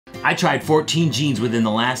I tried 14 jeans within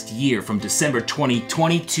the last year from December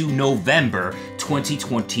 2020 to November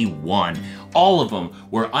 2021. All of them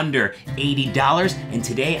were under $80, and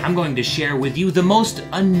today I'm going to share with you the most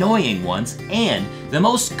annoying ones and the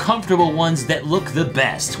most comfortable ones that look the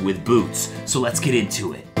best with boots. So let's get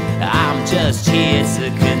into it. I'm just here to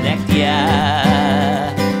connect ya,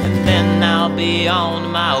 and then I'll be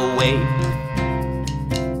on my way.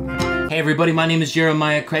 Hey everybody, my name is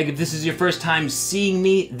Jeremiah Craig. If this is your first time seeing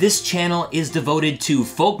me, this channel is devoted to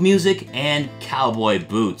folk music and cowboy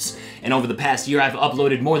boots. And over the past year, I've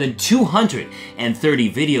uploaded more than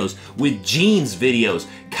 230 videos with jeans videos,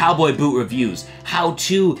 cowboy boot reviews,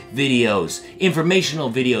 how-to videos,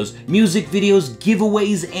 informational videos, music videos,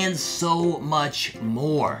 giveaways, and so much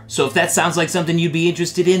more. So if that sounds like something you'd be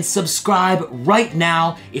interested in, subscribe right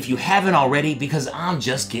now if you haven't already, because I'm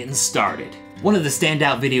just getting started. One of the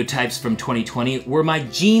standout video types from 2020 were my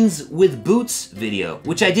jeans with boots video,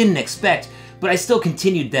 which I didn't expect, but I still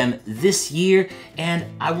continued them this year, and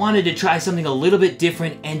I wanted to try something a little bit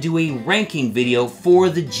different and do a ranking video for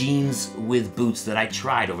the jeans with boots that I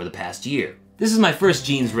tried over the past year. This is my first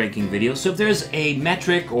jeans ranking video, so if there's a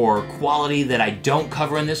metric or quality that I don't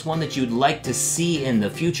cover in this one that you'd like to see in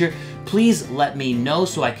the future, please let me know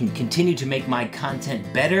so I can continue to make my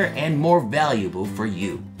content better and more valuable for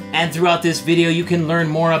you. And throughout this video, you can learn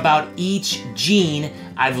more about each jean.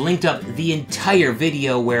 I've linked up the entire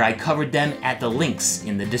video where I covered them at the links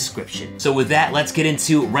in the description. So with that, let's get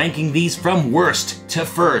into ranking these from worst to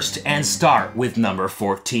first and start with number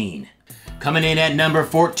 14. Coming in at number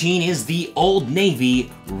 14 is the Old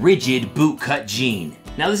Navy Rigid Bootcut Jean.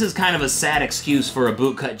 Now this is kind of a sad excuse for a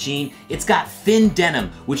bootcut jean. It's got thin denim,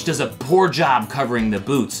 which does a poor job covering the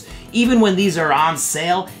boots. Even when these are on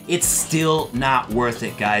sale, it's still not worth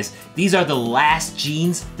it, guys. These are the last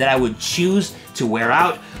jeans that I would choose to wear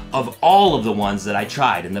out of all of the ones that I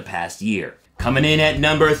tried in the past year. Coming in at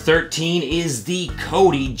number 13 is the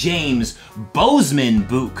Cody James Bozeman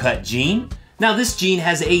Bootcut Jean. Now this jean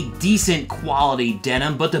has a decent quality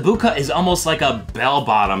denim, but the bootcut is almost like a bell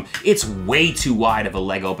bottom. It's way too wide of a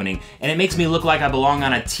leg opening, and it makes me look like I belong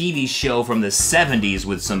on a TV show from the 70s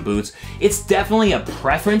with some boots. It's definitely a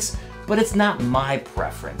preference, but it's not my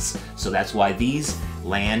preference. So that's why these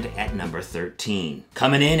land at number 13.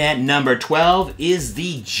 Coming in at number 12 is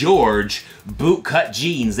the George Bootcut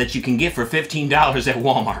jeans that you can get for $15 at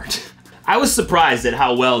Walmart. I was surprised at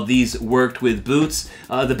how well these worked with boots.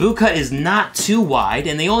 The bootcut is not too wide,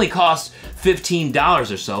 and they only cost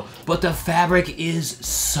 $15 or so, but the fabric is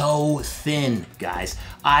so thin, guys.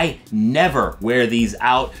 I never wear these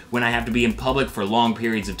out when I have to be in public for long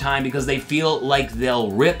periods of time because they feel like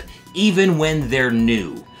they'll rip even when they're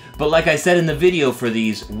new. But like I said in the video for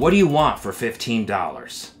these, what do you want for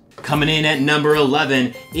 $15? Coming in at number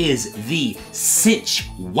 11 is the Cinch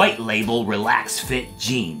White Label Relaxed Fit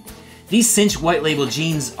Jean. These Cinch White Label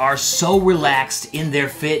jeans are so relaxed in their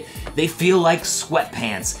fit, they feel like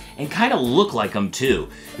sweatpants and kind of look like them too.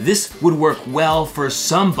 This would work well for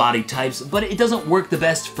some body types, but it doesn't work the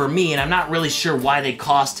best for me, and I'm not really sure why they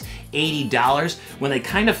cost $80 when they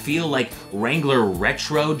kind of feel like Wrangler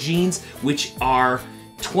retro jeans, which are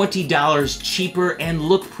 $20 cheaper and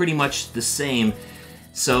look pretty much the same.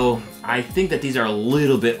 So I think that these are a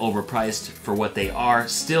little bit overpriced for what they are.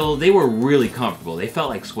 Still, they were really comfortable. They felt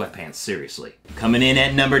like sweatpants, seriously. Coming in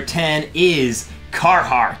at number 10 is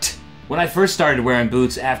Carhartt. When I first started wearing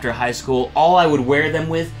boots after high school, all I would wear them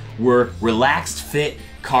with were relaxed fit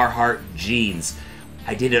Carhartt jeans.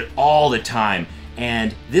 I did it all the time,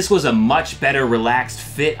 and this was a much better relaxed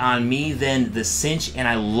fit on me than the Cinch, and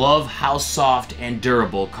I love how soft and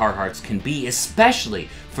durable Carhartts can be, especially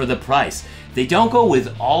for the price. They don't go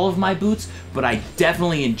with all of my boots, but I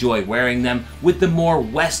definitely enjoy wearing them with the more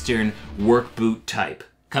Western work boot type.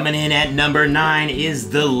 Coming in at number 9 is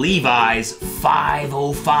the Levi's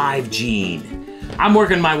 505 jean. I'm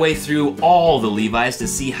working my way through all the Levi's to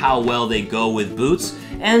see how well they go with boots,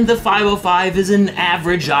 and the 505 is an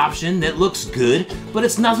average option that looks good, but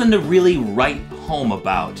it's nothing to really write home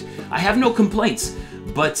about. I have no complaints,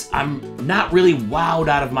 but I'm not really wowed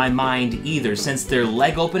out of my mind either, since their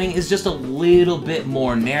leg opening is just a little bit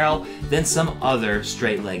more narrow than some other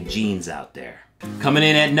straight leg jeans out there. Coming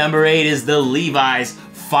in at number 8 is the Levi's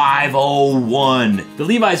 501. The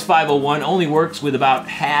Levi's 501 only works with about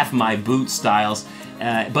half my boot styles,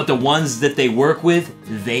 but the ones that they work with,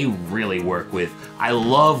 they really work with. I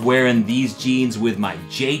love wearing these jeans with my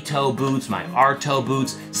J-toe boots, my R-toe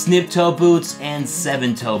boots, snip-toe boots, and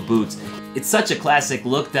 7-toe boots. It's such a classic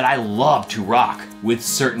look that I love to rock with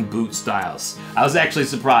certain boot styles. I was actually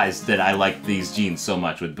surprised that I liked these jeans so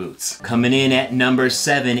much with boots. Coming in at number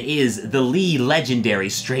 7 is the Lee legendary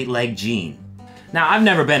straight leg jean. Now, I've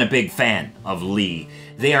never been a big fan of Lee.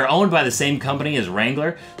 They are owned by the same company as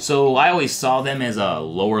Wrangler, so I always saw them as a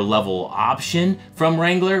lower level option from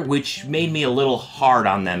Wrangler, which made me a little hard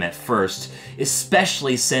on them at first,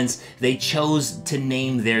 especially since they chose to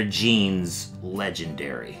name their jeans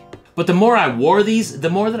legendary. But the more I wore these, the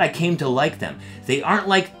more that I came to like them. They aren't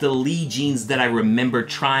like the Lee jeans that I remember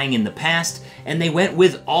trying in the past, and they went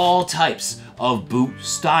with all types of boot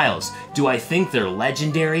styles. Do I think they're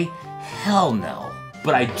legendary? Hell no.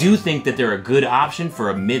 But I do think that they're a good option for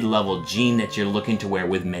a mid-level jean that you're looking to wear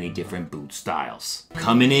with many different boot styles.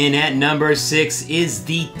 Coming in at number 6 is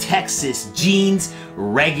the Texas Jeans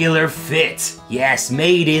Regular Fit. Yes,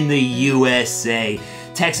 made in the USA.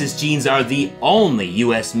 Texas jeans are the only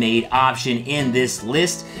US made option in this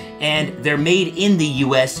list, and they're made in the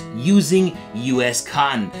US using US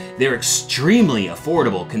cotton. They're extremely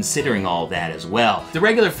affordable considering all that as well. The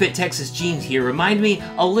Regular Fit Texas jeans here remind me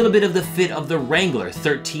a little bit of the fit of the Wrangler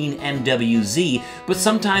 13 MWZ, but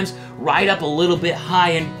sometimes ride up a little bit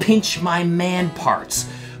high and pinch my man parts.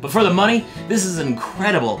 But for the money, this is an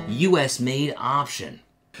incredible US made option.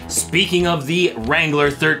 Speaking of the Wrangler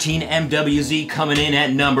 13 MWZ, coming in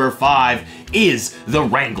at number 5 is the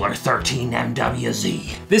Wrangler 13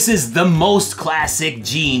 MWZ. This is the most classic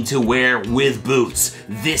jean to wear with boots.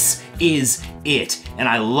 This is it. And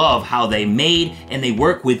I love how they made and they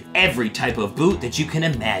work with every type of boot that you can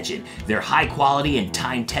imagine. They're high quality and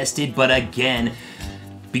time tested, but again,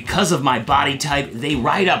 because of my body type, they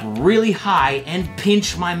ride up really high and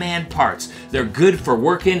pinch my man parts. They're good for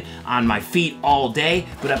working on my feet all day,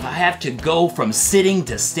 but if I have to go from sitting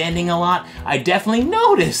to standing a lot, I definitely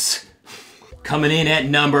notice. Coming in at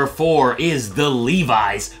number 4 is the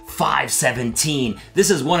Levi's 517. This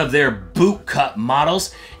is one of their bootcut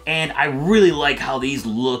models, and I really like how these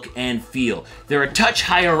look and feel. They're a touch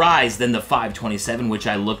higher rise than the 527, which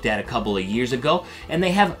I looked at a couple of years ago, and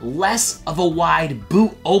they have less of a wide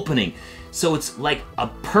boot opening, so it's like a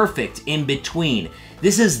perfect in between.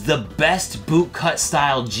 This is the best bootcut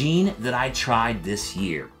style jean that I tried this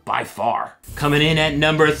year, by far. Coming in at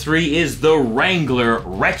number 3 is the Wrangler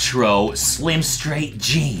Retro Slim Straight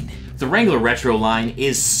Jean. The Wrangler Retro line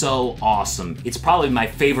is so awesome. It's probably my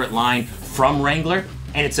favorite line from Wrangler,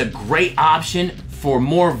 and it's a great option for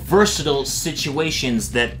more versatile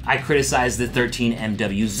situations that I criticize the 13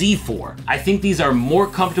 MWZ for. I think these are more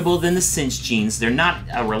comfortable than the Cinch jeans. They're not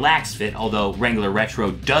a relaxed fit, although Wrangler Retro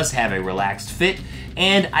does have a relaxed fit,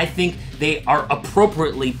 and I think they are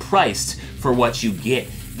appropriately priced for what you get.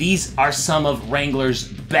 These are some of Wrangler's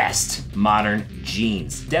best modern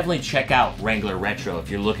jeans. Definitely check out Wrangler Retro if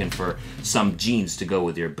you're looking for some jeans to go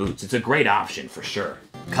with your boots. It's a great option for sure.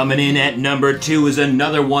 Coming in at number 2 is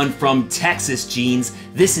another one from Texas Jeans.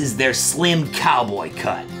 This is their Slim Cowboy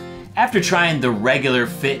cut. After trying the Regular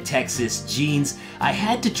Fit Texas jeans, I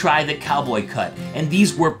had to try the Cowboy cut, and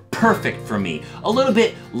these were perfect for me. A little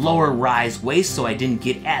bit lower rise waist so I didn't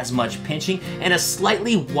get as much pinching, and a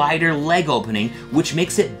slightly wider leg opening, which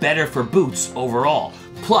makes it better for boots overall.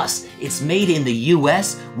 Plus, it's made in the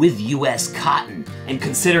US with US cotton. And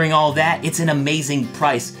considering all that, it's an amazing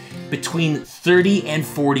price, between $30 and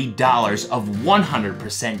 $40 of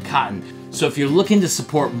 100% cotton. So if you're looking to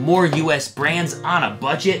support more US brands on a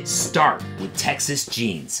budget, start with Texas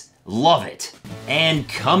Jeans. Love it. And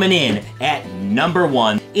coming in at number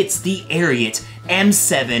 1, it's the Ariat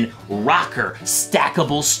M7 Rocker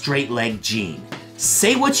Stackable Straight Leg Jean.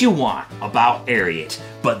 Say what you want about Ariat,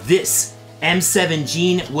 but this M7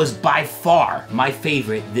 jean was by far my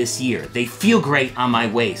favorite this year. They feel great on my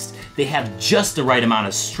waist. They have just the right amount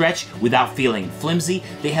of stretch without feeling flimsy.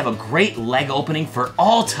 They have a great leg opening for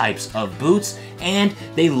all types of boots, and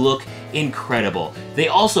they look incredible. They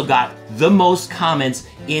also got the most comments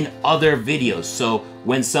in other videos. So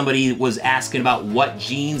when somebody was asking about what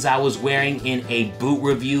jeans I was wearing in a boot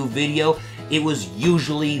review video, it was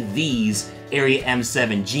usually these Ariat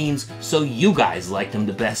M7 jeans, so you guys liked them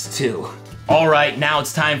the best too. All right, now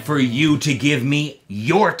it's time for you to give me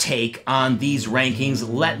your take on these rankings.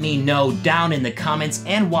 Let me know down in the comments,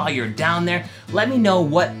 and while you're down there, let me know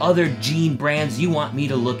what other jean brands you want me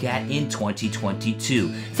to look at in 2022.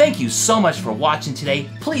 Thank you so much for watching today.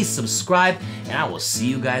 Please subscribe, and I will see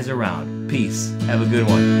you guys around. Peace. Have a good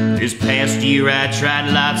one. This past year I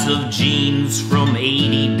tried lots of jeans, from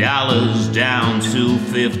 $80 down to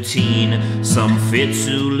 $15. Some fit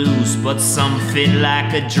too loose, but some fit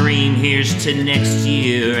like a dream. Here's to next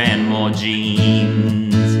year and more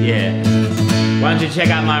jeans, yeah. Why Why don't you check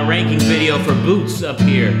out my ranking video for boots up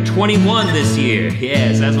here. 21 this year.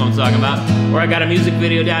 Yes, that's what I'm talking about. Or I got a music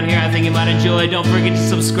video down here I think you might enjoy. Don't forget to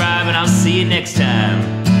subscribe, and I'll see you next time.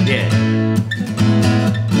 Yeah.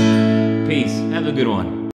 Peace. Have a good one.